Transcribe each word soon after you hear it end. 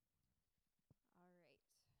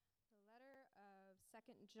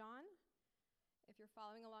2 John. If you're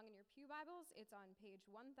following along in your pew Bibles, it's on page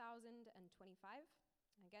 1025.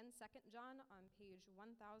 Again, 2 John on page 1025.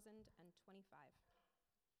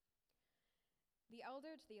 The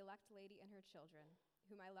elder to the elect lady and her children,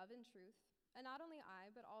 whom I love in truth, and not only I,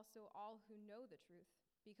 but also all who know the truth,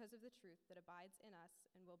 because of the truth that abides in us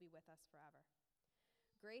and will be with us forever.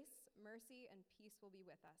 Grace, mercy, and peace will be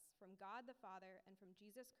with us from God the Father and from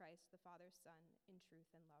Jesus Christ, the Father's Son, in truth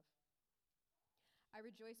and love. I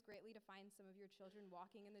rejoice greatly to find some of your children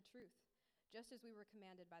walking in the truth, just as we were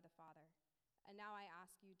commanded by the Father. And now I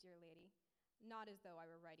ask you, dear lady, not as though I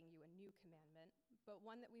were writing you a new commandment, but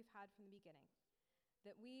one that we've had from the beginning,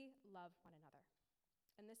 that we love one another.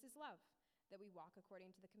 And this is love, that we walk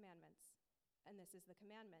according to the commandments. And this is the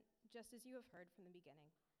commandment, just as you have heard from the beginning,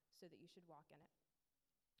 so that you should walk in it.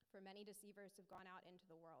 For many deceivers have gone out into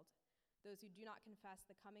the world, those who do not confess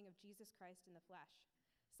the coming of Jesus Christ in the flesh.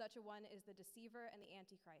 Such a one is the deceiver and the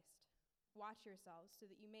Antichrist. Watch yourselves so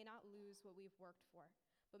that you may not lose what we've worked for,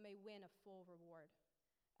 but may win a full reward.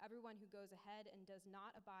 Everyone who goes ahead and does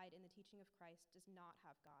not abide in the teaching of Christ does not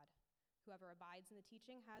have God. Whoever abides in the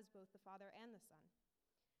teaching has both the Father and the Son.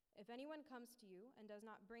 If anyone comes to you and does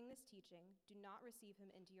not bring this teaching, do not receive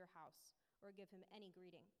him into your house or give him any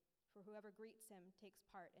greeting, for whoever greets him takes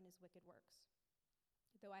part in his wicked works.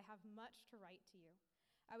 Though I have much to write to you,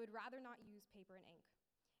 I would rather not use paper and ink.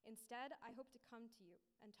 Instead, I hope to come to you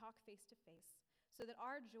and talk face to face, so that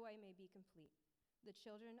our joy may be complete. The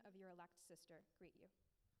children of your elect sister greet you.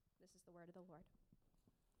 This is the word of the Lord.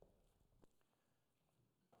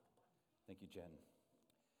 Thank you, Jen.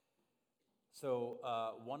 So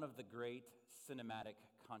one of the great cinematic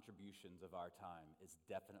contributions of our time is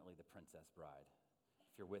definitely The Princess Bride.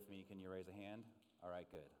 If you're with me, can you raise a hand? All right,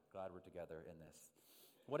 good. Glad we're together in this.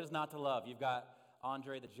 What is not to love? You've got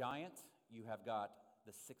Andre the Giant. You have got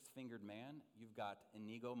the Six-Fingered Man. You've got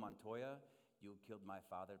Inigo Montoya. You killed my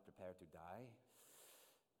father, prepare to die.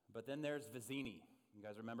 But then there's Vizzini. You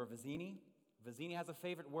guys remember Vizzini? Vizzini has a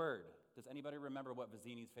favorite word. Does anybody remember what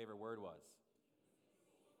Vizzini's favorite word was?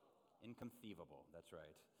 Inconceivable, that's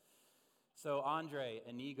right. So Andre,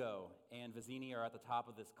 Inigo, and Vizzini are at the top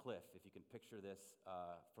of this cliff, if you can picture this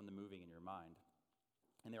from the movie in your mind.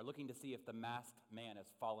 And they're looking to see if the masked man has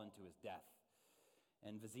fallen to his death.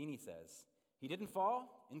 And Vizzini says, "He didn't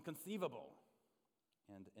fall? Inconceivable."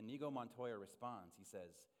 And Inigo Montoya responds, he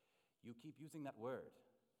says, "You keep using that word.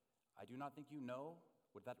 I do not think you know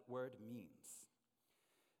what that word means."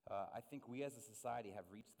 I think we as a society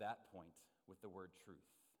have reached that point with the word truth.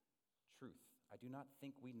 Truth. I do not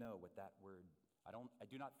think we know what that word,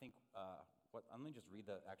 let me just read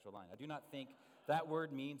the actual line. I do not think that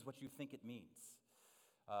word means what you think it means.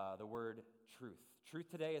 The word truth. Truth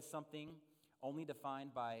today is something only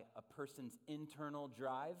defined by a person's internal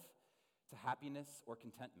drive to happiness or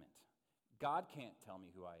contentment. God can't tell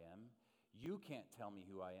me who I am. You can't tell me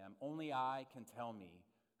who I am. Only I can tell me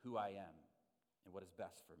who I am and what is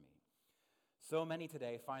best for me. So many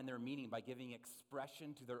today find their meaning by giving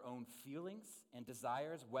expression to their own feelings and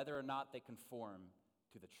desires, whether or not they conform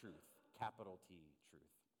to the truth, capital T, truth.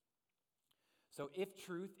 So if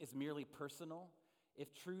truth is merely personal,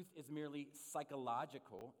 if truth is merely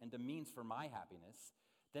psychological and a means for my happiness,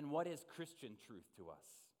 then what is Christian truth to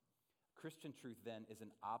us? Christian truth then is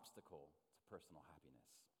an obstacle to personal happiness.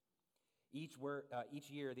 Each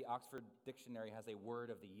year, the Oxford Dictionary has a word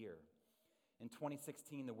of the year. In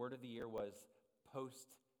 2016, the word of the year was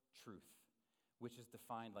post-truth, which is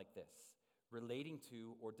defined like this: relating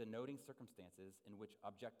to or denoting circumstances in which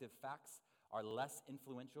objective facts are less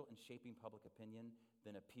influential in shaping public opinion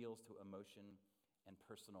than appeals to emotion and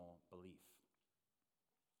personal belief.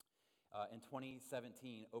 In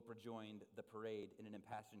 2017, Oprah joined the parade in an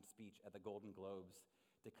impassioned speech at the Golden Globes,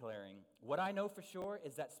 declaring, "What I know for sure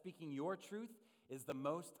is that speaking your truth is the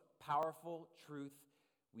most powerful truth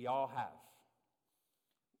we all have."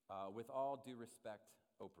 With all due respect,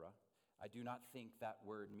 Oprah, I do not think that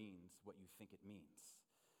word means what you think it means.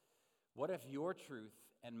 What if your truth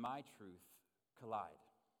and my truth collide?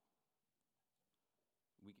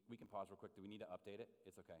 We can pause real quick. Do we need to update it?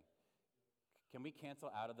 It's okay. Can we cancel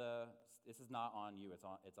out of this is not on you, it's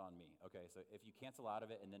on me. Okay, so if you cancel out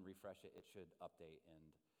of it and then refresh it, it should update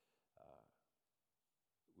and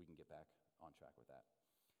we can get back on track with that.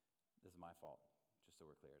 This is my fault, just so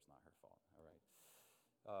we're clear, it's not her fault, all right?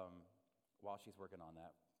 While she's working on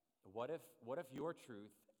that, what if your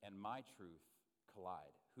truth and my truth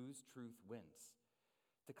collide? Whose truth wins?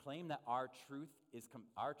 To claim that our truth is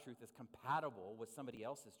compatible with somebody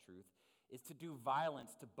else's truth is to do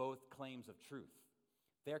violence to both claims of truth.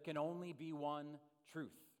 There can only be one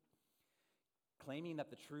truth. claiming that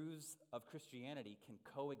the truths of Christianity can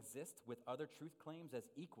coexist with other truth claims as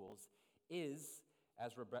equals is,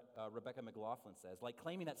 as Rebecca McLaughlin says, like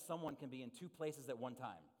claiming that someone can be in two places at one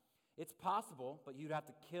time. It's possible, but you'd have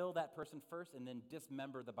to kill that person first and then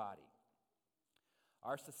dismember the body.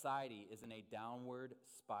 Our society is in a downward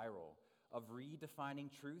spiral of redefining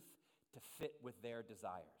truth to fit with their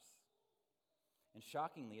desires. And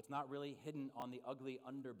shockingly, it's not really hidden on the ugly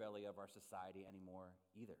underbelly of our society anymore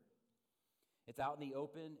either. It's out in the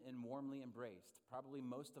open and warmly embraced. Probably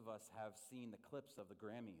most of us have seen the clips of the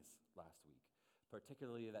Grammys last week,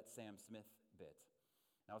 particularly that Sam Smith bit.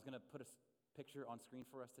 And I was going to put a picture on screen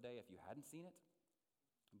for us today if you hadn't seen it,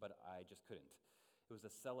 but I just couldn't. It was a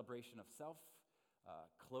celebration of self,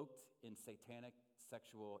 cloaked in satanic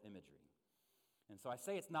sexual imagery. And so I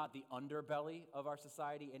say it's not the underbelly of our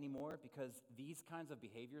society anymore because these kinds of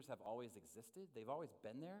behaviors have always existed. They've always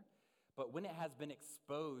been there. But when it has been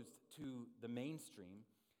exposed to the mainstream,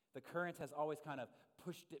 the current has always kind of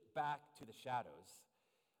pushed it back to the shadows,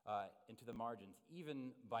 into the margins,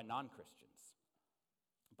 even by non-Christians.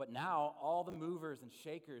 But now, all the movers and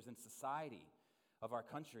shakers in society of our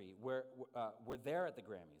country were there at the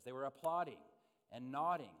Grammys. They were applauding and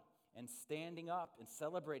nodding and standing up and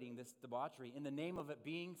celebrating this debauchery in the name of it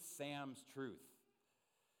being Sam's truth.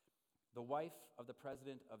 The wife of the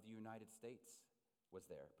President of the United States was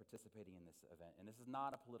there participating in this event. And this is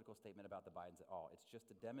not a political statement about the Bidens at all. It's just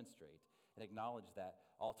to demonstrate and acknowledge that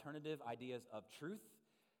alternative ideas of truth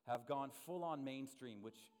have gone full-on mainstream,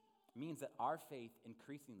 which means that our faith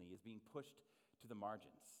increasingly is being pushed to the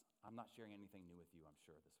margins. I'm not sharing anything new with you, I'm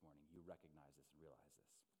sure, this morning. You recognize this and realize this.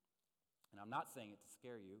 And I'm not saying it to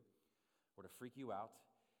scare you or to freak you out,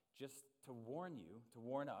 just to warn you, to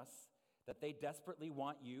warn us, that they desperately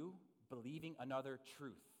want you believing another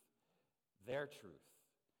truth, their truth.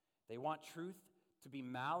 They want truth to be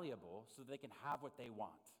malleable so they can have what they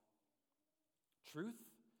want. Truth?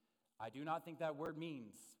 I do not think that word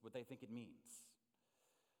means what they think it means.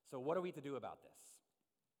 So what are we to do about this?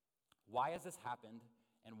 Why has this happened,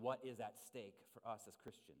 and what is at stake for us as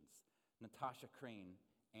Christians? Natasha Crane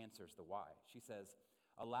answers the why. She says,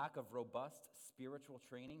 a lack of robust spiritual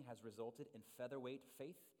training has resulted in featherweight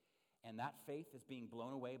faith, and that faith is being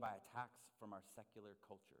blown away by attacks from our secular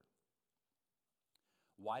culture.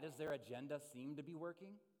 Why does their agenda seem to be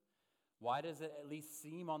working? Why does it at least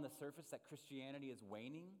seem on the surface that Christianity is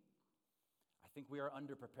waning? I think we are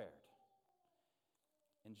underprepared.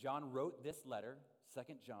 And John wrote this letter, 2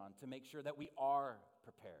 John, to make sure that we are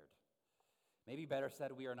prepared. Maybe better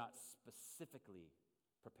said, we are not specifically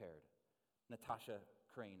prepared. Natasha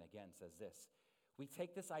Crane again says this: we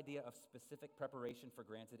take this idea of specific preparation for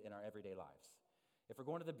granted in our everyday lives. If we're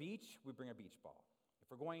going to the beach, we bring a beach ball.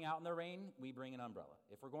 If we're going out in the rain, we bring an umbrella.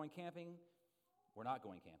 If we're going camping, we're not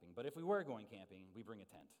going camping. But if we were going camping, we bring a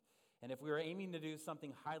tent. And if we were aiming to do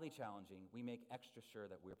something highly challenging, we make extra sure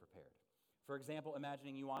that we're prepared. For example,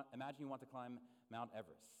 imagine you want to climb Mount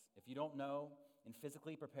Everest. If you don't know and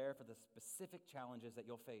physically prepare for the specific challenges that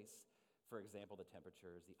you'll face, for example, the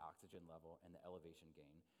temperatures, the oxygen level, and the elevation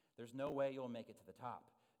gain, there's no way you'll make it to the top.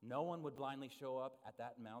 No one would blindly show up at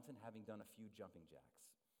that mountain having done a few jumping jacks.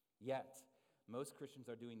 Yet, most Christians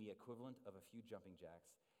are doing the equivalent of a few jumping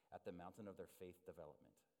jacks at the mountain of their faith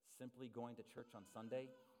development. Simply going to church on Sunday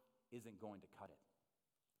isn't going to cut it.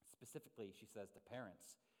 Specifically, she says to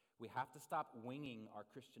parents, we have to stop winging our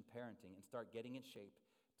Christian parenting and start getting in shape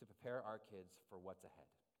to prepare our kids for what's ahead.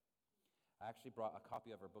 I actually brought a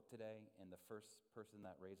copy of her book today, and the first person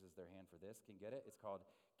that raises their hand for this can get it. It's called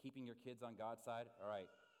Keeping Your Kids on God's Side. All right,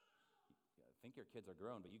 I think your kids are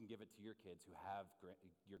grown, but you can give it to your kids who have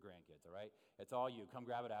your grandkids, all right? It's all you. Come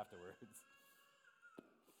grab it afterwards.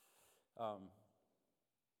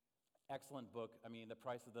 Excellent book. I mean, the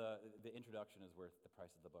price of the introduction is worth the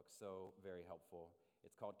price of the book. So very helpful.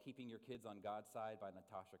 It's called Keeping Your Kids on God's Side by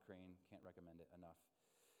Natasha Crane. Can't recommend it enough.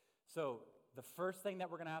 So the first thing that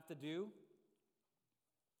we're going to have to do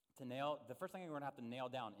to nail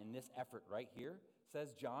down in this effort right here,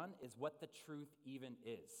 says John, is what the truth even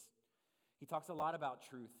is. He talks a lot about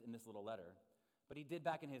truth in this little letter, but he did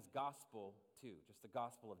back in his gospel too, just the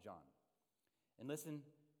Gospel of John. And listen,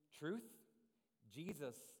 truth,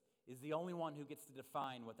 Jesus is the only one who gets to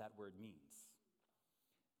define what that word means.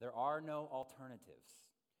 There are no alternatives.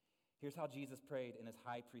 Here's how Jesus prayed in his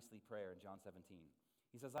high priestly prayer in John 17.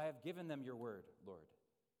 He says, I have given them your word, Lord,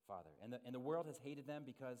 Father, and the world has hated them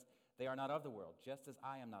because they are not of the world, just as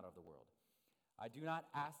I am not of the world. I do not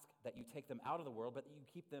ask that you take them out of the world, but that you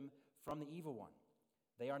keep them from the evil one.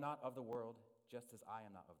 They are not of the world, just as I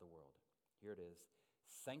am not of the world. Here it is.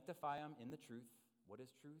 Sanctify them in the truth. What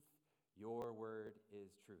is truth? Your word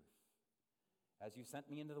is truth. As you sent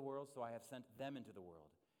me into the world, so I have sent them into the world.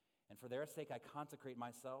 And for their sake I consecrate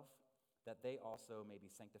myself, that they also may be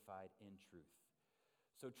sanctified in truth.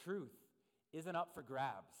 So truth isn't up for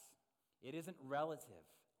grabs. It isn't relative.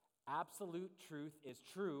 Absolute truth is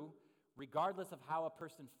true regardless of how a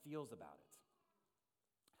person feels about it.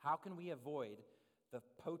 How can we avoid the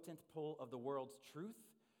potent pull of the world's truth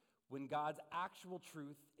when God's actual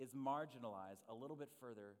truth is marginalized a little bit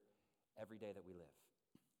further every day that we live?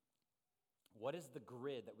 What is the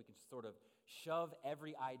grid that we can sort of shove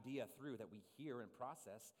every idea through that we hear and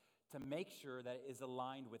process to make sure that it is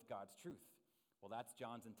aligned with God's truth? Well, that's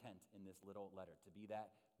John's intent in this little letter, to be that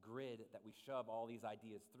grid that we shove all these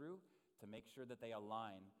ideas through to make sure that they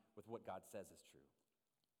align with what God says is true.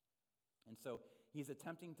 And so he's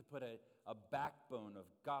attempting to put a backbone of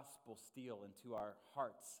gospel steel into our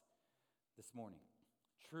hearts this morning.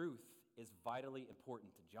 Truth is vitally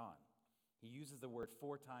important to John. He uses the word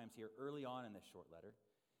 4 times here early on in this short letter.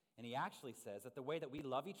 And he actually says that the way that we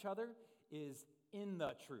love each other is in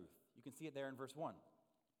the truth. You can see it there in verse 1.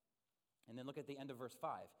 And then look at the end of verse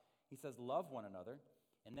 5. He says, love one another.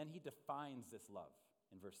 And then he defines this love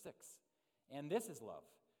in verse 6. And this is love,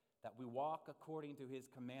 that we walk according to his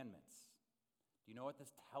commandments. Do you know what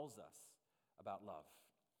this tells us about love?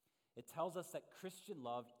 It tells us that Christian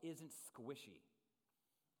love isn't squishy.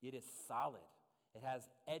 It is solid. It has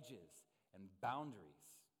edges and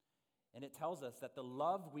boundaries. And it tells us that the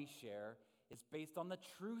love we share is based on the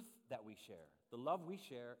truth that we share. The love we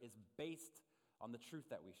share is based on the truth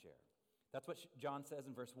that we share. That's what John says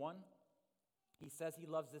in verse 1. He says he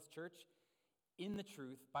loves this church in the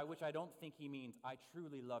truth, by which I don't think he means, I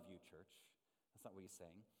truly love you, church. That's not what he's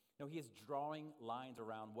saying. No, he is drawing lines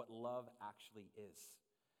around what love actually is.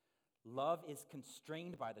 Love is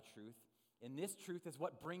constrained by the truth, and this truth is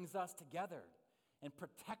what brings us together and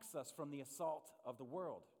protects us from the assault of the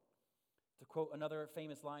world. To quote another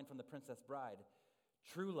famous line from The Princess Bride,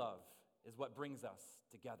 true love is what brings us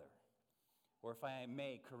together. Or if I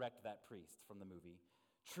may correct that priest from the movie,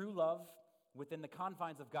 true love within the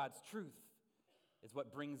confines of God's truth is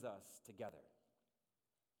what brings us together.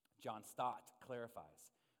 John Stott clarifies,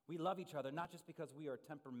 we love each other not just because we are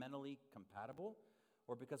temperamentally compatible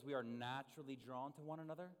or because we are naturally drawn to one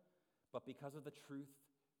another, but because of the truth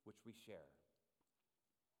which we share.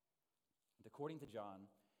 And according to John,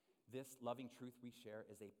 this loving truth we share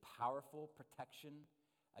is a powerful protection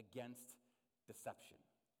against deception.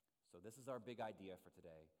 So this is our big idea for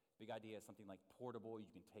today. Big idea is something like portable you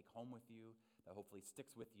can take home with you that hopefully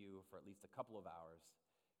sticks with you for at least a couple of hours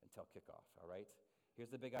until kickoff, all right? Here's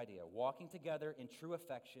the big idea. Walking together in true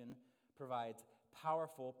affection provides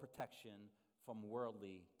powerful protection from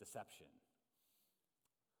worldly deception.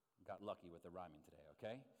 Got lucky with the rhyming today,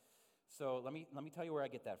 okay? So let me tell you where I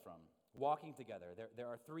get that from. Walking together. There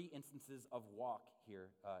are 3 instances of walk here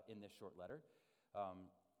in this short letter.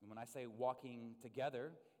 When I say walking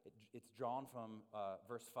together, it's drawn from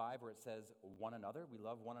verse 5 where it says one another. We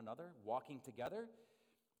love one another. Walking together.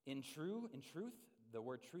 In truth, the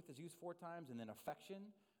word truth is used 4 times. And then affection,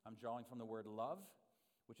 I'm drawing from the word love,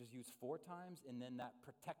 which is used 4 times. And then that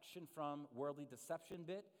protection from worldly deception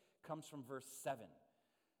bit comes from verse 7.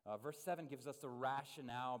 Verse 7 gives us the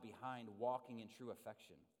rationale behind walking in true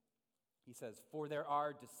affection. He says, for there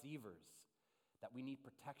are deceivers that we need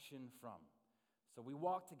protection from. So we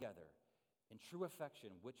walk together in true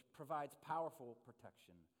affection, which provides powerful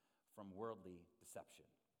protection from worldly deception.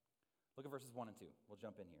 Look at verses 1 and 2. We'll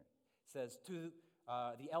jump in here. It says, to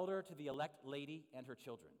the elder, to the elect lady and her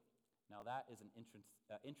children. Now that is an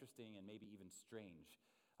interesting and maybe even strange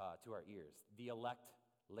to our ears. The elect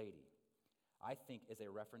lady, I think, is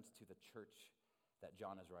a reference to the church that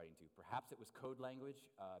John is writing to. Perhaps it was code language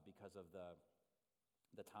because of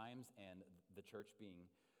the times and the church being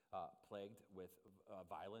plagued with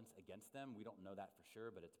violence against them. We don't know that for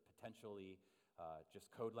sure, but it's potentially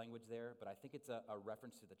just code language there. But I think it's a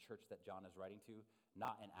reference to the church that John is writing to,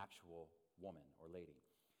 not an actual woman or lady.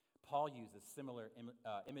 Paul uses similar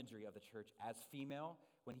imagery of the church as female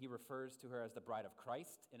when he refers to her as the bride of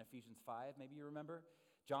Christ in Ephesians 5, maybe you remember.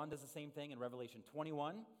 John does the same thing in Revelation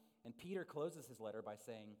 21, and Peter closes his letter by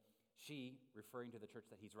saying, she, referring to the church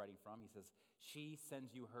that he's writing from, he says, she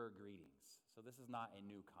sends you her greetings. So this is not a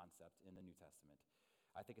new concept in the New Testament.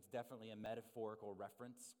 I think it's definitely a metaphorical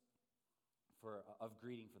reference of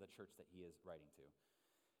greeting for the church that he is writing to.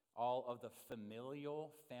 All of the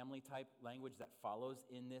familial family-type language that follows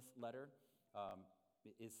in this letter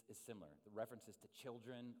is similar. The references to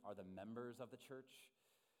children are the members of the church.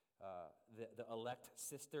 The elect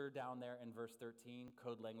sister down there in verse 13,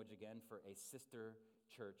 code language again for a sister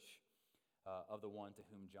church of the one to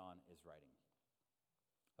whom John is writing.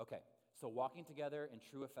 Okay, So walking together in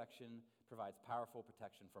true affection provides powerful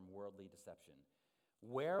protection from worldly deception.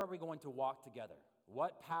 Where are we going to walk together?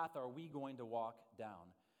 What path are we going to walk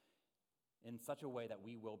down in such a way that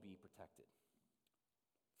we will be protected?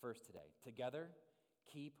 First today, together,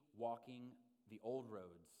 keep walking the old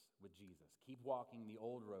roads with Jesus. Keep walking the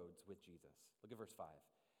old roads with Jesus. Look at verse 5.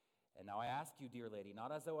 And now I ask you, dear lady,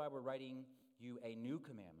 not as though I were writing you a new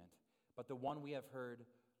commandment, but the one we have heard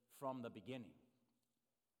from the beginning.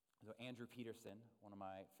 So Andrew Peterson, one of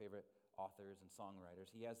my favorite authors and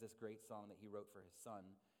songwriters, he has this great song that he wrote for his son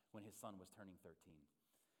when his son was turning 13.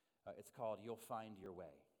 It's called You'll Find Your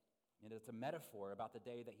Way. And it's a metaphor about the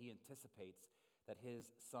day that he anticipates that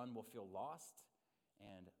his son will feel lost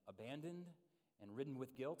and abandoned and ridden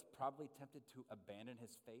with guilt, probably tempted to abandon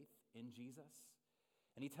his faith in Jesus.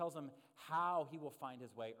 And he tells him how he will find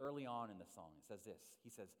his way early on in the song. It says this. He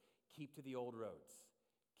says, keep to the old roads.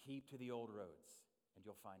 Keep to the old roads, and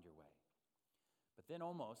you'll find your way. But then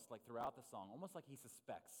almost like throughout the song, almost like he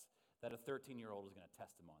suspects that a 13-year-old is going to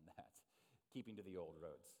test him on that, keeping to the old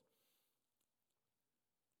roads.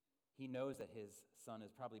 He knows that his son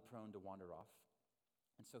is probably prone to wander off.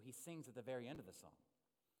 And so he sings at the very end of the song,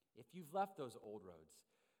 if you've left those old roads,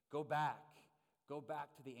 go back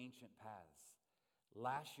to the ancient paths.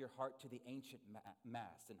 Lash your heart to the ancient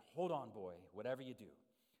mast and hold on, boy, whatever you do,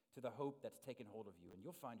 to the hope that's taken hold of you, and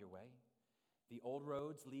you'll find your way. The old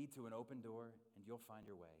roads lead to an open door, and you'll find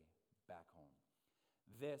your way back home.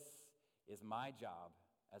 This is my job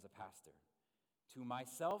as a pastor. To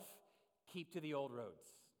myself, keep to the old roads,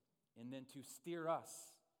 and then to steer us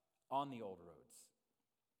on the old roads.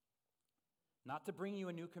 Not to bring you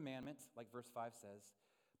a new commandment, like verse 5 says,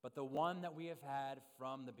 but the one that we have had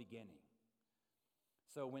from the beginning.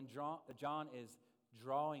 So when John is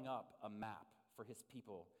drawing up a map for his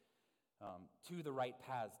people to the right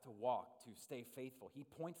paths to walk, to stay faithful, he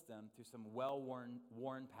points them to some well-worn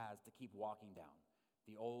paths to keep walking down,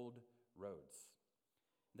 the old roads.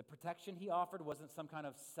 The protection he offered wasn't some kind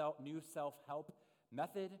of new self-help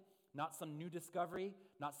method, not some new discovery,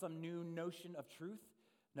 not some new notion of truth.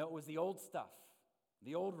 No, it was the old stuff,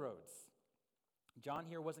 the old roads. John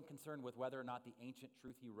here wasn't concerned with whether or not the ancient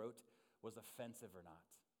truth he wrote was offensive or not.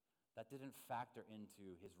 That didn't factor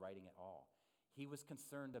into his writing at all. He was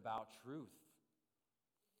concerned about truth.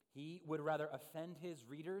 He would rather offend his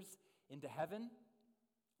readers into heaven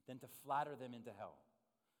than to flatter them into hell.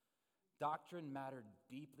 Doctrine mattered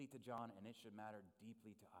deeply to John, and it should matter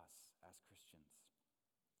deeply to us as Christians.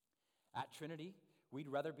 At Trinity, we'd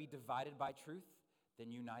rather be divided by truth than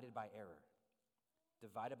united by error.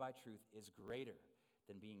 Divided by truth is greater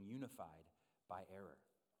than being unified by error.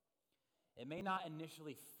 It may not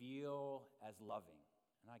initially feel as loving,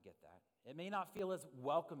 and I get that. It may not feel as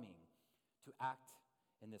welcoming to act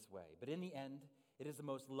in this way, but in the end, it is the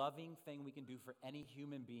most loving thing we can do for any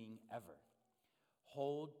human being ever.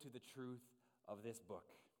 Hold to the truth of this book,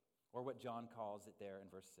 or what John calls it there in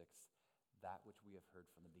verse 6, that which we have heard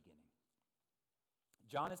from the beginning.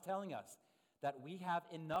 John is telling us that we have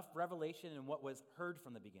enough revelation in what was heard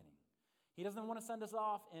from the beginning. He doesn't want to send us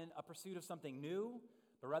off in a pursuit of something new,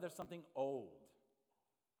 but rather something old.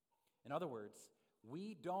 In other words,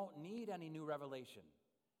 we don't need any new revelation,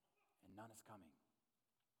 and none is coming.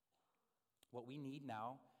 What we need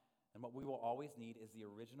now, and what we will always need, is the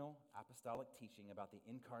original apostolic teaching about the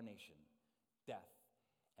incarnation, death,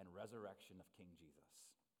 and resurrection of King Jesus.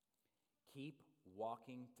 Keep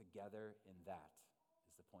walking together in that,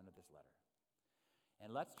 is the point of this letter.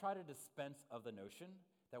 And let's try to dispense of the notion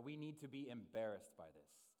that we need to be embarrassed by this.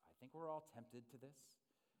 I think we're all tempted to this,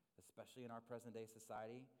 especially in our present-day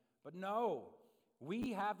society. But no,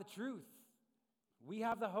 we have the truth. We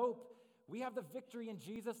have the hope. We have the victory in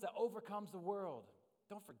Jesus that overcomes the world.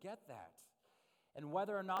 Don't forget that. And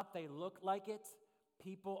whether or not they look like it,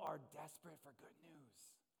 people are desperate for good news.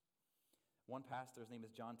 One pastor, his name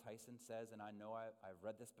is John Tyson, says, and I know I've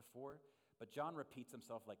read this before, but John repeats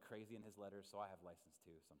himself like crazy in his letters, so I have license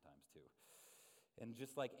to sometimes too. And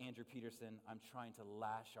just like Andrew Peterson, I'm trying to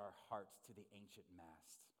lash our hearts to the ancient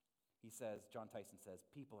mast. He says, John Tyson says,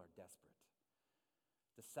 people are desperate.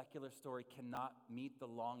 The secular story cannot meet the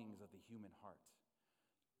longings of the human heart.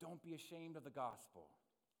 Don't be ashamed of the gospel.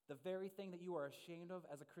 The very thing that you are ashamed of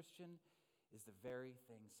as a Christian is the very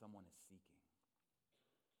thing someone is seeking.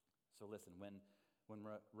 So listen, when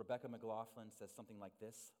Rebecca McLaughlin says something like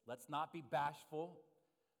this, let's not be bashful,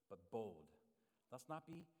 but bold. Let's not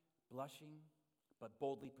be blushing, but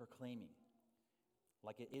boldly proclaiming,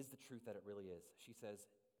 like it is the truth that it really is. She says,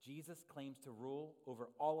 Jesus claims to rule over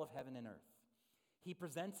all of heaven and earth. He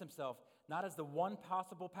presents himself not as the one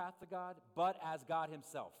possible path to God, but as God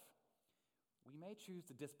himself. We may choose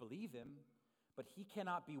to disbelieve him, but he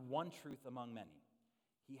cannot be one truth among many.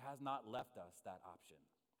 He has not left us that option.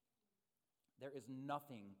 There is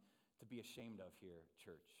nothing to be ashamed of here,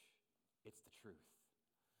 church. It's the truth.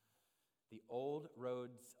 The old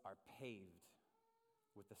roads are paved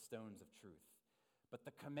with the stones of truth. But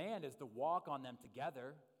the command is to walk on them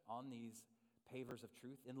together, on these pavers of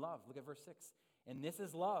truth, in love. Look at verse 6. And this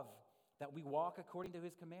is love, that we walk according to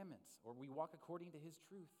his commandments, or we walk according to his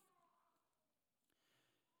truth.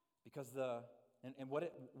 Because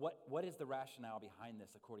what is the rationale behind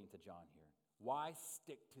this according to John here? Why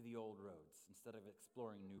stick to the old roads instead of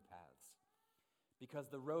exploring new paths? Because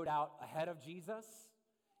the road out ahead of Jesus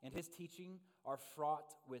and his teaching are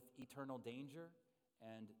fraught with eternal danger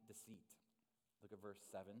and deceit. Look at verse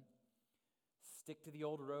 7. Stick to the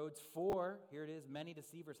old roads, for, here it is, many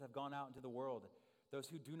deceivers have gone out into the world, those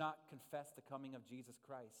who do not confess the coming of Jesus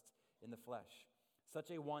Christ in the flesh. Such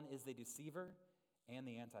a one is the deceiver and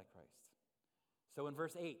the Antichrist. So in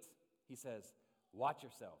verse 8, he says, watch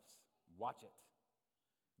yourselves, watch it,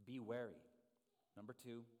 be wary. Number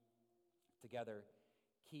 2, together,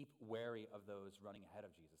 keep wary of those running ahead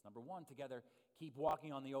of Jesus. Number 1, together, keep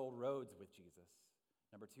walking on the old roads with Jesus.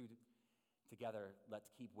 Number 2, together, let's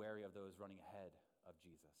keep wary of those running ahead of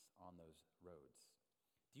Jesus on those roads.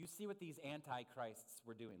 Do you see what these antichrists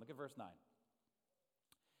were doing? Look at verse 9.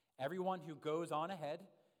 Everyone who goes on ahead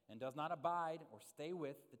and does not abide or stay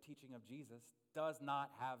with the teaching of Jesus does not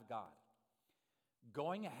have God.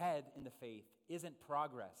 Going ahead in the faith isn't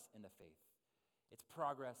progress in the faith. It's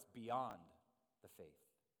progress beyond the faith.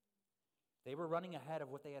 They were running ahead of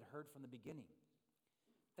what they had heard from the beginning.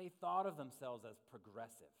 They thought of themselves as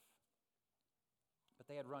progressive. But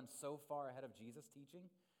they had run so far ahead of Jesus' teaching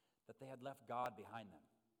that they had left God behind them.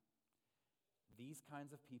 These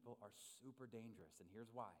kinds of people are super dangerous, and here's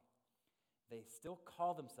why. They still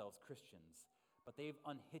call themselves Christians, but they've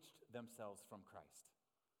unhitched themselves from Christ.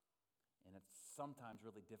 And it's sometimes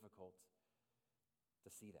really difficult to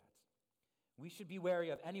see that. We should be wary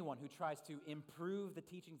of anyone who tries to improve the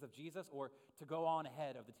teachings of Jesus or to go on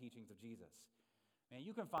ahead of the teachings of Jesus. Man,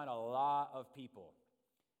 you can find a lot of people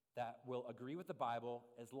that will agree with the Bible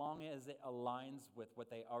as long as it aligns with what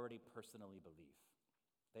they already personally believe.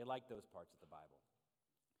 They like those parts of the Bible.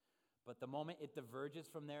 But the moment it diverges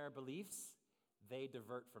from their beliefs, they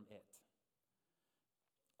divert from it.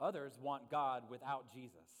 Others want God without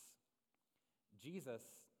Jesus. Jesus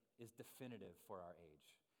is definitive for our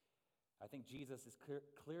age. I think Jesus is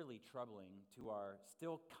clearly troubling to our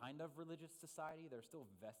still kind of religious society. There are still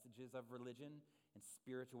vestiges of religion and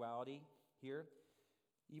spirituality here.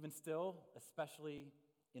 Even still, especially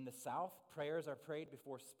in the South, prayers are prayed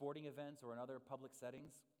before sporting events or in other public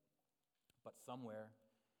settings. But somewhere,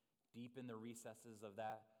 deep in the recesses of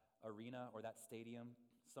that arena or that stadium,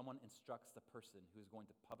 someone instructs the person who's going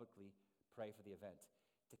to publicly pray for the event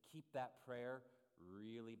to keep that prayer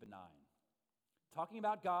really benign. Talking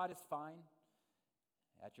about God is fine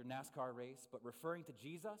at your NASCAR race, but referring to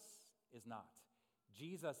Jesus is not.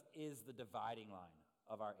 Jesus is the dividing line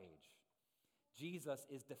of our age. Jesus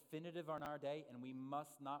is definitive on our day, and we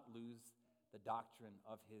must not lose the doctrine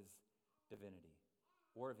of his divinity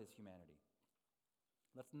or of his humanity.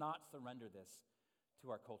 Let's not surrender this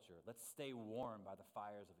to our culture. Let's stay warm by the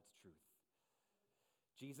fires of its truth.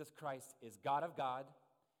 Jesus Christ is God of God,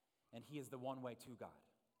 and he is the one way to God.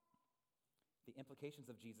 The implications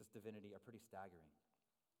of Jesus' divinity are pretty staggering.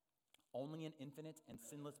 Only an infinite and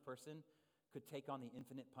sinless person could take on the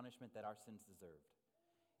infinite punishment that our sins deserved.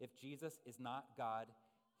 If Jesus is not God,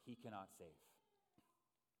 he cannot save.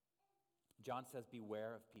 John says,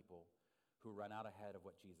 beware of people who run out ahead of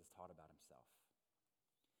what Jesus taught about himself.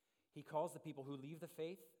 He calls the people who leave the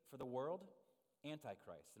faith for the world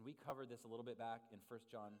antichrists. And we covered this a little bit back in 1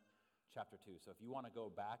 John chapter 2. So if you want to go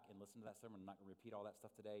back and listen to that sermon, I'm not going to repeat all that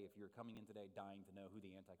stuff today. If you're coming in today dying to know who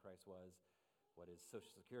the Antichrist was, what his social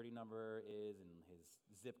security number is, and his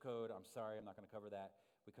zip code, I'm sorry, I'm not going to cover that.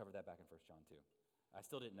 We covered that back in 1 John 2. I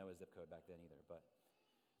still didn't know his zip code back then either. But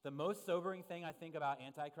the most sobering thing I think about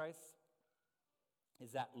Antichrists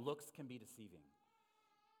is that looks can be deceiving.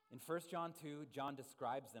 In 1 John 2, John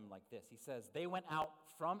describes them like this. He says, they went out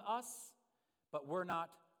from us, but were not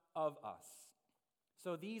of us.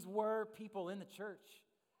 So these were people in the church.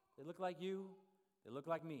 They look like you. They look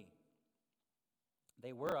like me.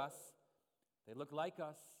 They were us. They looked like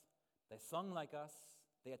us. They sung like us.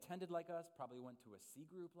 They attended like us, probably went to a C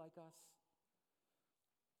group like us.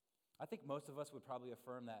 I think most of us would probably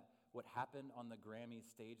affirm that what happened on the Grammys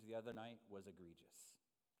stage the other night was egregious,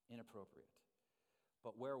 inappropriate.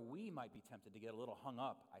 But where we might be tempted to get a little hung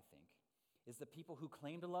up, I think, is the people who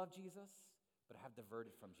claim to love Jesus but have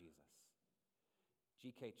diverted from Jesus.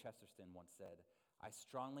 G.K. Chesterton once said, "I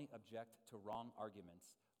strongly object to wrong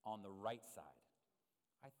arguments on the right side.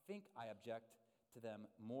 I think I object to them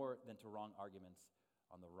more than to wrong arguments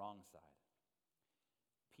on the wrong side."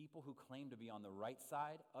 People who claim to be on the right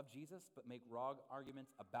side of Jesus but make wrong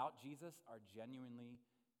arguments about Jesus are genuinely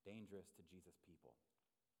dangerous to Jesus' people.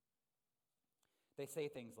 They say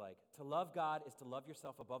things like, to love God is to love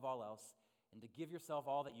yourself above all else and to give yourself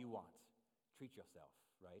all that you want. Treat yourself,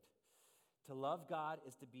 right? To love God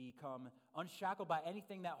is to become unshackled by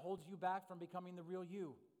anything that holds you back from becoming the real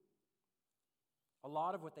you. A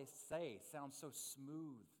lot of what they say sounds so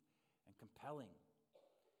smooth and compelling.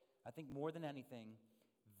 I think more than anything,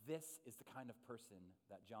 this is the kind of person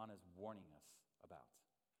that John is warning us about.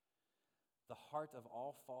 The heart of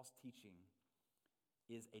all false teaching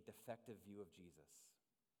is a defective view of Jesus,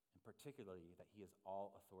 and particularly that he is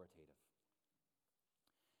all authoritative.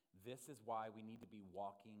 This is why we need to be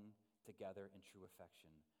walking together in true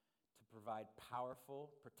affection, to provide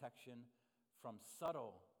powerful protection from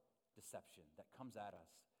subtle deception that comes at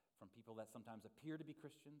us from people that sometimes appear to be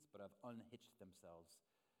Christians but have unhitched themselves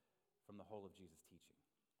from the whole of Jesus' teaching.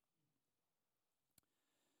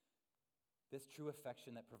 This true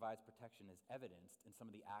affection that provides protection is evidenced in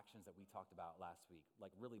some of the actions that we talked about last week,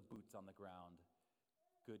 like really boots on the ground,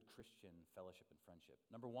 good Christian fellowship and friendship.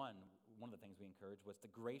 Number one of the things we encouraged was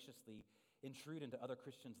to graciously intrude into other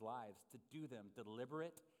Christians' lives, to do them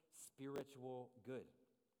deliberate spiritual good.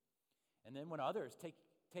 And then when others take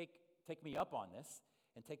me up on this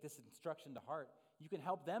and take this instruction to heart, you can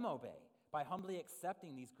help them obey by humbly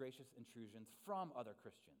accepting these gracious intrusions from other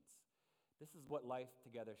Christians. This is what life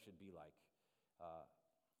together should be like.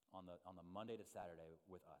 On the Monday to Saturday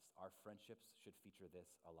with us. Our friendships should feature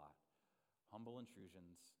this a lot. Humble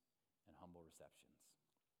intrusions and humble receptions.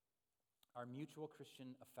 Our mutual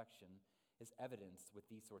Christian affection is evidenced with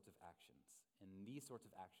these sorts of actions. And these sorts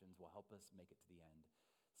of actions will help us make it to the end,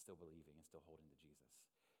 still believing and still holding to Jesus.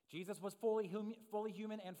 Jesus was fully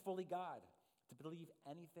human and fully God. To believe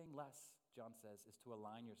anything less, John says, is to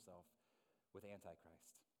align yourself with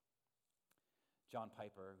Antichrist. John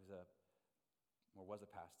Piper, was a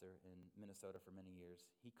pastor in Minnesota for many years,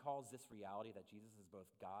 he calls this reality that Jesus is both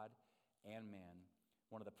God and man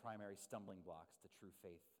one of the primary stumbling blocks to true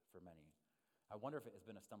faith for many. I wonder if it has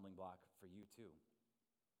been a stumbling block for you too.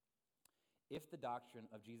 If the doctrine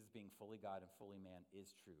of Jesus being fully God and fully man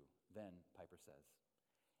is true, then, Piper says,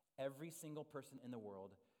 every single person in the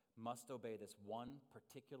world must obey this one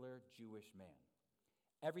particular Jewish man.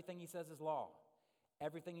 Everything he says is law.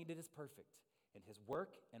 Everything he did is perfect. And his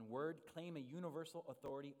work and word claim a universal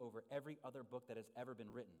authority over every other book that has ever been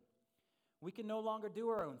written. We can no longer do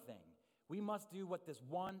our own thing. We must do what this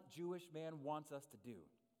one Jewish man wants us to do.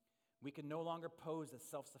 We can no longer pose as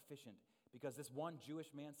self-sufficient because this one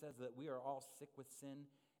Jewish man says that we are all sick with sin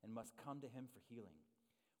and must come to him for healing.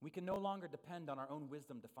 We can no longer depend on our own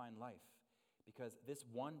wisdom to find life because this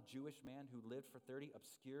one Jewish man who lived for 30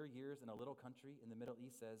 obscure years in a little country in the Middle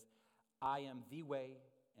East says, I am the way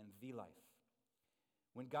and the life.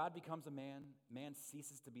 When God becomes a man, man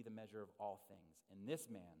ceases to be the measure of all things. And this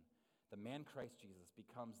man, the man Christ Jesus,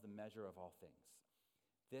 becomes the measure of all things.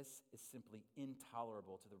 This is simply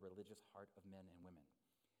intolerable to the religious heart of men and women.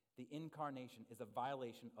 The incarnation is a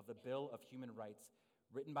violation of the Bill of Human Rights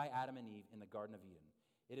written by Adam and Eve in the Garden of Eden.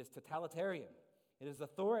 It is totalitarian. It is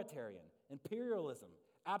authoritarian, imperialism,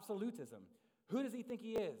 absolutism. Who does he think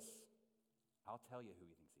he is? I'll tell you who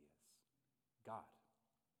he thinks he is. God.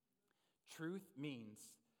 Truth means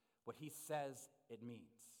what he says it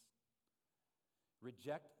means.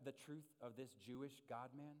 Reject the truth of this Jewish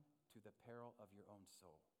God-man to the peril of your own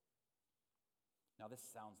soul. Now, this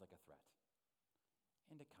sounds like a threat,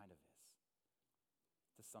 and it kind of is,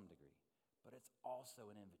 to some degree, but it's also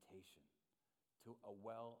an invitation to a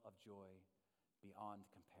well of joy beyond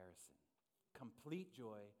comparison. Complete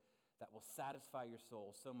joy that will satisfy your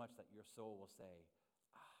soul so much that your soul will say,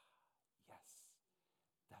 yes,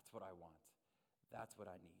 that's what I want. That's what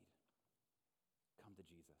I need. Come to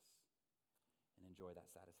Jesus and enjoy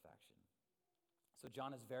that satisfaction. So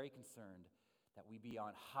John is very concerned that we be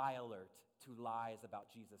on high alert to lies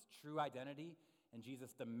about Jesus' true identity and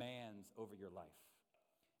Jesus' demands over your life.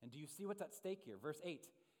 And do you see what's at stake here? Verse 8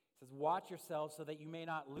 says, watch yourselves so that you may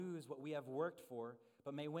not lose what we have worked for,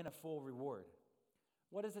 but may win a full reward.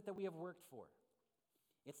 What is it that we have worked for?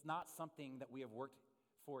 It's not something that we have worked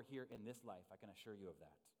for here in this life, I can assure you of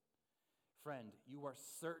that. Friend, you are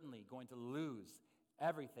certainly going to lose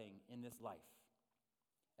everything in this life.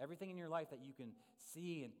 Everything in your life that you can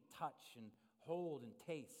see and touch and hold and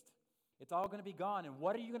taste. It's all going to be gone, and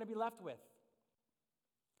what are you going to be left with?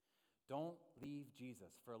 Don't leave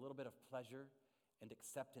Jesus for a little bit of pleasure and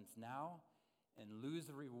acceptance now and lose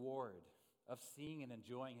the reward of seeing and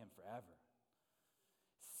enjoying him forever.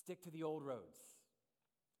 Stick to the old roads.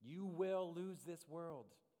 You will lose this world.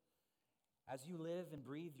 As you live and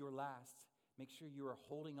breathe your last, make sure you are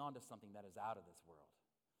holding on to something that is out of this world.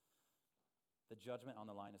 The judgment on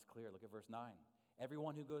the line is clear. Look at verse 9.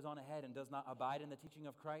 Everyone who goes on ahead and does not abide in the teaching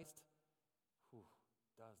of Christ,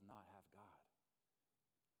 does not have God.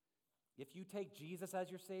 If you take Jesus as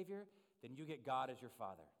your Savior, then you get God as your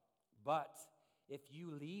Father. But if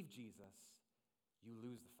you leave Jesus, you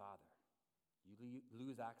lose the Father. You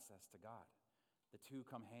lose access to God. The two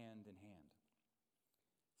come hand in hand.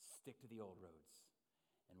 Stick to the old roads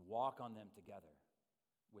and walk on them together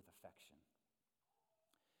with affection.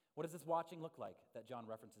 What does this watching look like that John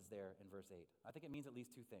references there in verse 8? I think it means at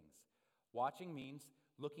least two things. Watching means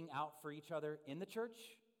looking out for each other in the church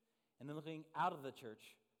and then looking out of the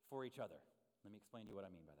church for each other. Let me explain to you what I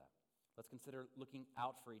mean by that. Let's consider looking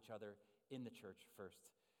out for each other in the church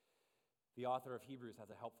first. The author of Hebrews has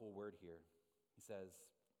a helpful word here. He says,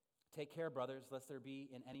 "Take care, brothers, lest there be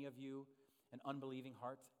in any of you an unbelieving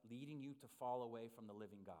heart, leading you to fall away from the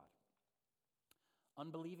living God."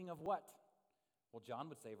 Unbelieving of what? Well, John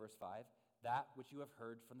would say, verse 5, that which you have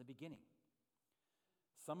heard from the beginning.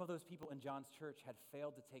 Some of those people in John's church had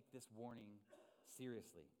failed to take this warning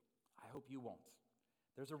seriously. I hope you won't.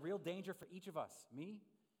 There's a real danger for each of us, me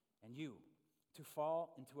and you, to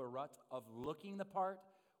fall into a rut of looking the part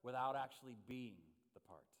without actually being the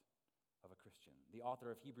part of a Christian. The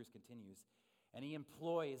author of Hebrews continues, and he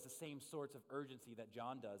employs the same sorts of urgency that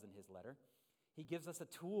John does in his letter. He gives us a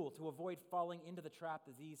tool to avoid falling into the trap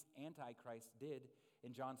that these antichrists did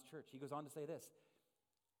in John's church. He goes on to say this,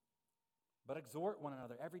 "But exhort one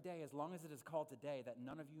another every day, as long as it is called today, that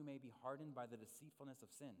none of you may be hardened by the deceitfulness of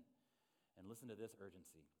sin." And listen to this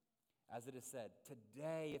urgency. As it is said,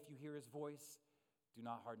 "Today, if you hear his voice, do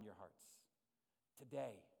not harden your hearts."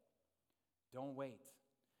 Today. Don't wait.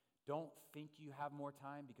 Don't think you have more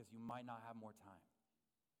time because you might not have more time.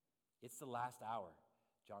 It's the last hour,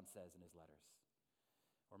 John says in his letters.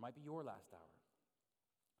 Or it might be your last hour.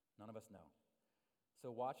 None of us know.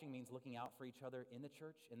 So watching means looking out for each other in the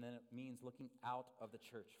church, and then it means looking out of the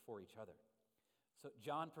church for each other. So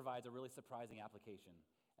John provides a really surprising application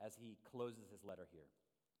as he closes his letter here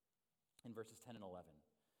in verses 10 and 11.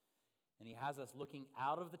 And he has us looking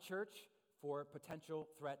out of the church for potential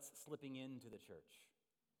threats slipping into the church.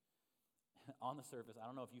 On the surface, I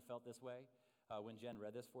don't know if you felt this way when Jen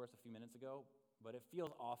read this for us a few minutes ago, but it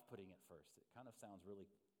feels off-putting at first. It kind of sounds really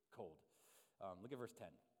cold. Look at verse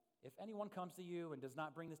 10. "If anyone comes to you and does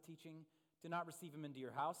not bring this teaching, do not receive him into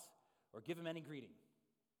your house or give him any greeting.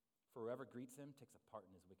 For whoever greets him takes a part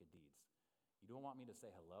in his wicked deeds." You don't want me to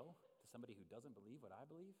say hello to somebody who doesn't believe what I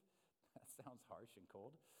believe? That sounds harsh and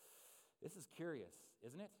cold. This is curious,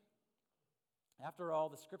 isn't it? After all,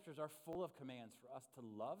 the scriptures are full of commands for us to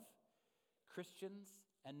love Christians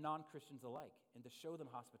and non-Christians alike and to show them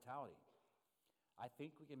hospitality. I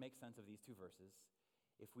think we can make sense of these two verses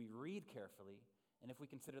if we read carefully and if we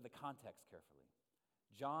consider the context carefully.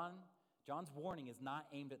 John's warning is not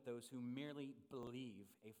aimed at those who merely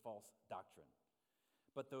believe a false doctrine,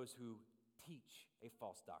 but those who teach a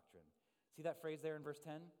false doctrine. See that phrase there in verse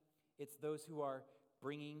 10? It's those who are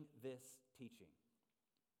bringing this teaching.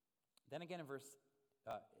 Then again in verse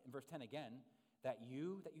 10 again, that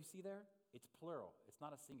you see there, it's plural. It's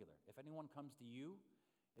not a singular. If anyone comes to you,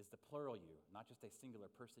 is the plural you, not just a singular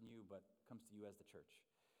person you, but comes to you as the church.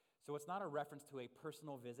 So it's not a reference to a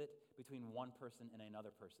personal visit between one person and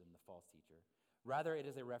another person, the false teacher. Rather, it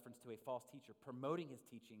is a reference to a false teacher promoting his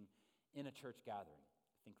teaching in a church gathering.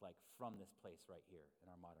 Think like from this place right here in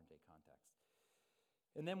our modern day context.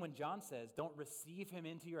 And then when John says, don't receive him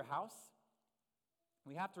into your house,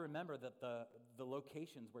 we have to remember that the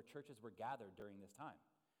locations where churches were gathered during this time,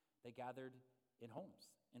 they gathered in homes,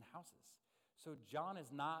 in houses. So John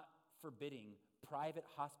is not forbidding private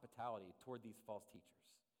hospitality toward these false teachers.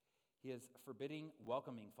 He is forbidding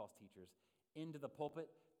welcoming false teachers into the pulpit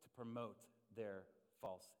to promote their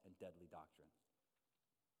false and deadly doctrine.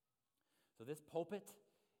 So this pulpit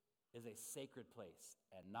is a sacred place,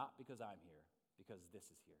 and not because I'm here, because this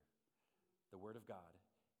is here. The Word of God,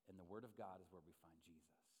 and the Word of God is where we find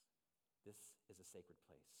Jesus. This is a sacred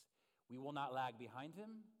place. We will not lag behind him.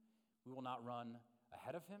 We will not run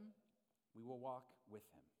ahead of him. We will walk with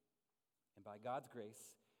him. And by God's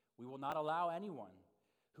grace, we will not allow anyone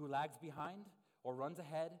who lags behind or runs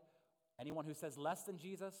ahead, anyone who says less than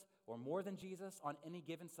Jesus or more than Jesus on any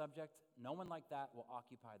given subject, no one like that will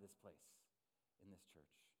occupy this place in this church.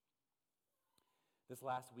 This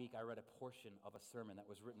last week, I read a portion of a sermon that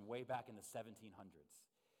was written way back in the 1700s.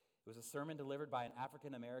 It was a sermon delivered by an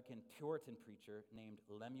African-American Puritan preacher named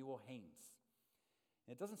Lemuel Haynes.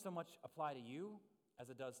 And it doesn't so much apply to you as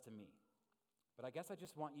it does to me. But I guess I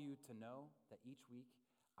just want you to know that each week,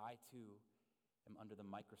 I too am under the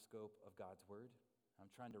microscope of God's word. I'm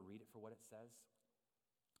trying to read it for what it says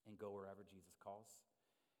and go wherever Jesus calls.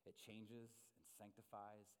 It changes and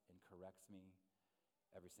sanctifies and corrects me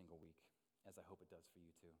every single week, as I hope it does for you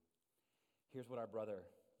too. Here's what our brother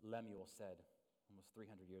Lemuel said almost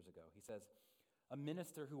 300 years ago. He says, "A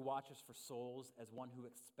minister who watches for souls as one who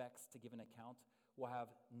expects to give an account will have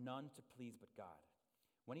none to please but God.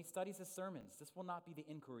 When he studies his sermons, this will not be the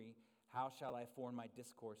inquiry, how shall I form my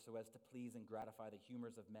discourse so as to please and gratify the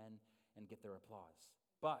humors of men and get their applause?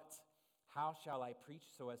 But how shall I preach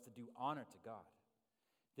so as to do honor to God?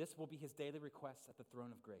 This will be his daily request at the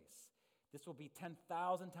throne of grace. This will be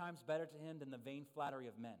 10,000 times better to him than the vain flattery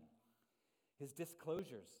of men. His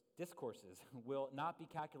discourses will not be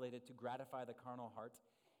calculated to gratify the carnal heart,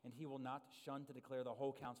 and he will not shun to declare the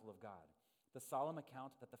whole counsel of God. The solemn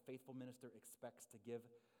account that the faithful minister expects to give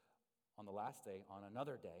on the last day, on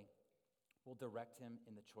another day, will direct him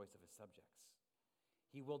in the choice of his subjects.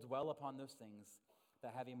 He will dwell upon those things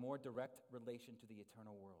that have a more direct relation to the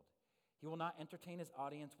eternal world. He will not entertain his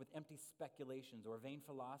audience with empty speculations or vain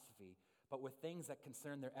philosophy, but with things that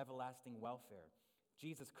concern their everlasting welfare.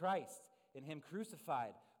 Jesus Christ, and him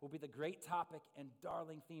crucified, will be the great topic and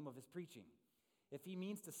darling theme of his preaching. If he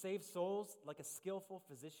means to save souls like a skillful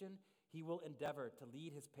physician, he will endeavor to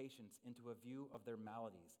lead his patients into a view of their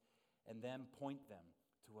maladies and then point them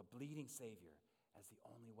to a bleeding Savior as the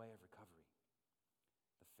only way of recovery.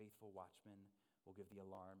 The faithful watchman will give the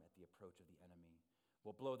alarm at the approach of the enemy,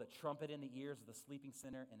 will blow the trumpet in the ears of the sleeping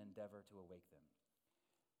sinner and endeavor to awake them.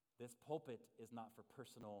 This pulpit is not for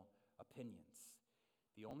personal opinions.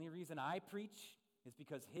 The only reason I preach is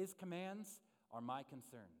because his commands are my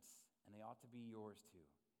concerns, and they ought to be yours too.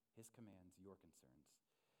 His commands, your concerns.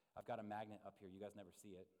 I've got a magnet up here. You guys never see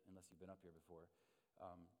it unless you've been up here before.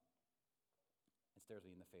 It stares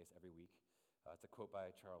me in the face every week. It's a quote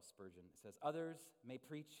by Charles Spurgeon. It says, "Others may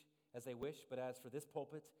preach as they wish, but as for this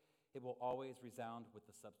pulpit, it will always resound with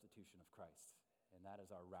the substitution of Christ." And that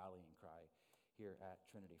is our rallying cry here at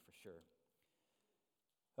Trinity for sure.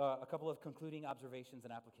 A couple of concluding observations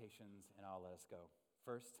and applications, and I'll let us go.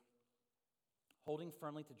 First, holding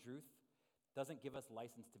firmly to truth doesn't give us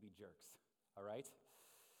license to be jerks, all right?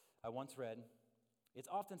 I once read, "It's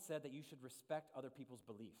often said that you should respect other people's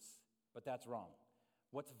beliefs, but that's wrong.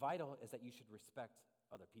 What's vital is that you should respect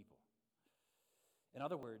other people." In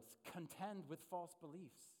other words, contend with false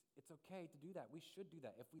beliefs. It's okay to do that. We should do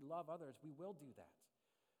that. If we love others, we will do that.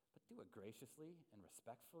 But do it graciously and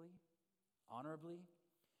respectfully, honorably.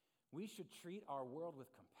 We should treat our world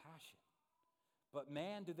with compassion. But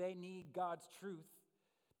man, do they need God's truth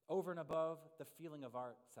over and above the feeling of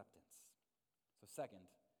our acceptance. So second,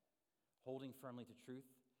 holding firmly to truth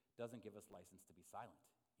doesn't give us license to be silent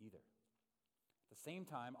either. At the same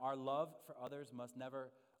time, our love for others must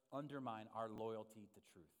never undermine our loyalty to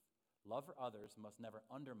truth. Love for others must never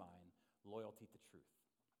undermine loyalty to truth.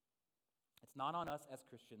 It's not on us as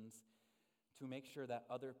Christians to make sure that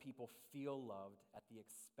other people feel loved at the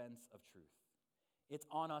expense of truth. It's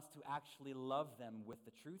on us to actually love them with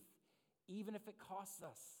the truth, even if it costs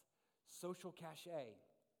us social cachet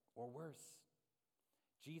or worse.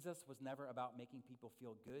 Jesus was never about making people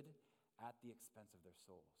feel good at the expense of their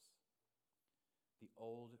souls. The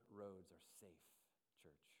old roads are safe,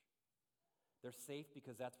 church. They're safe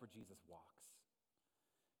because that's where Jesus walks.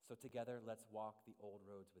 So together, let's walk the old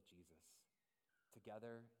roads with Jesus.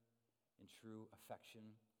 Together, in true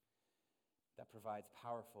affection that provides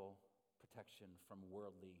powerful protection from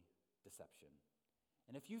worldly deception.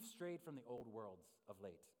 And if you've strayed from the old worlds of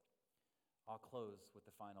late, I'll close with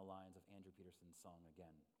the final lines of Andrew Peterson's song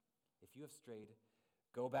again. If you have strayed,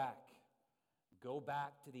 go back. Go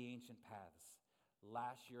back to the ancient paths.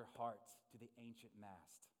 Lash your heart to the ancient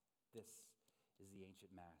mast. This is the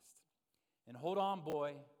ancient mast. And hold on,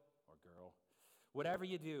 boy or girl, whatever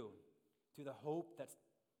you do, to the hope that's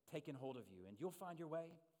taken hold of you, and you'll find your way.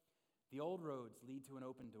 The old roads lead to an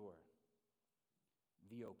open door.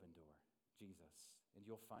 The open door, Jesus, and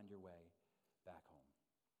you'll find your way back home.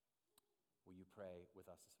 Will you pray with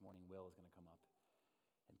us this morning? Will is going to come up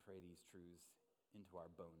and pray these truths into our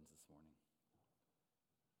bones this morning.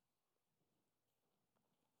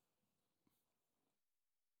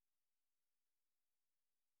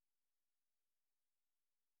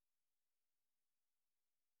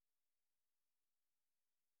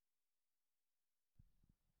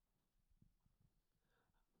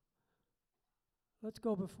 Let's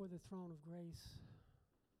go before the throne of grace.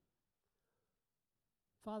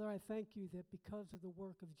 Father, I thank you that because of the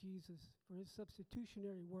work of Jesus, for his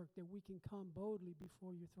substitutionary work, that we can come boldly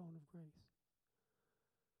before your throne of grace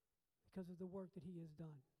because of the work that he has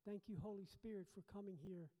done. Thank you, Holy Spirit, for coming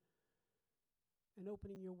here and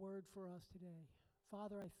opening your word for us today.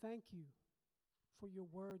 Father, I thank you for your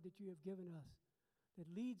word that you have given us that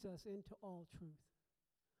leads us into all truth.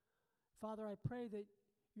 Father, I pray that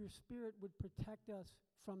your Spirit would protect us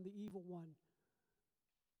from the evil one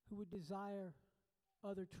who would desire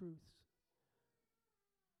other truths.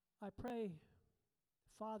 I pray,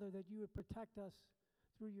 Father, that you would protect us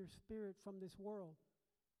through your Spirit from this world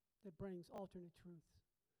that brings alternate truths.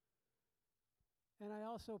 And I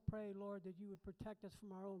also pray, Lord, that you would protect us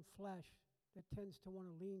from our own flesh that tends to want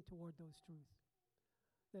to lean toward those truths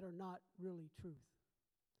that are not really truth.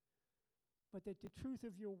 But that the truth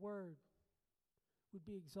of your word would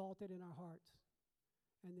be exalted in our hearts,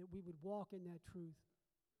 and that we would walk in that truth,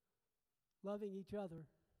 loving each other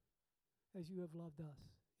as you have loved us.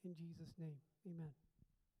 In Jesus' name, amen.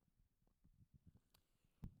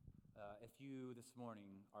 If you this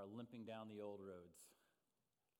morning are limping down the old roads,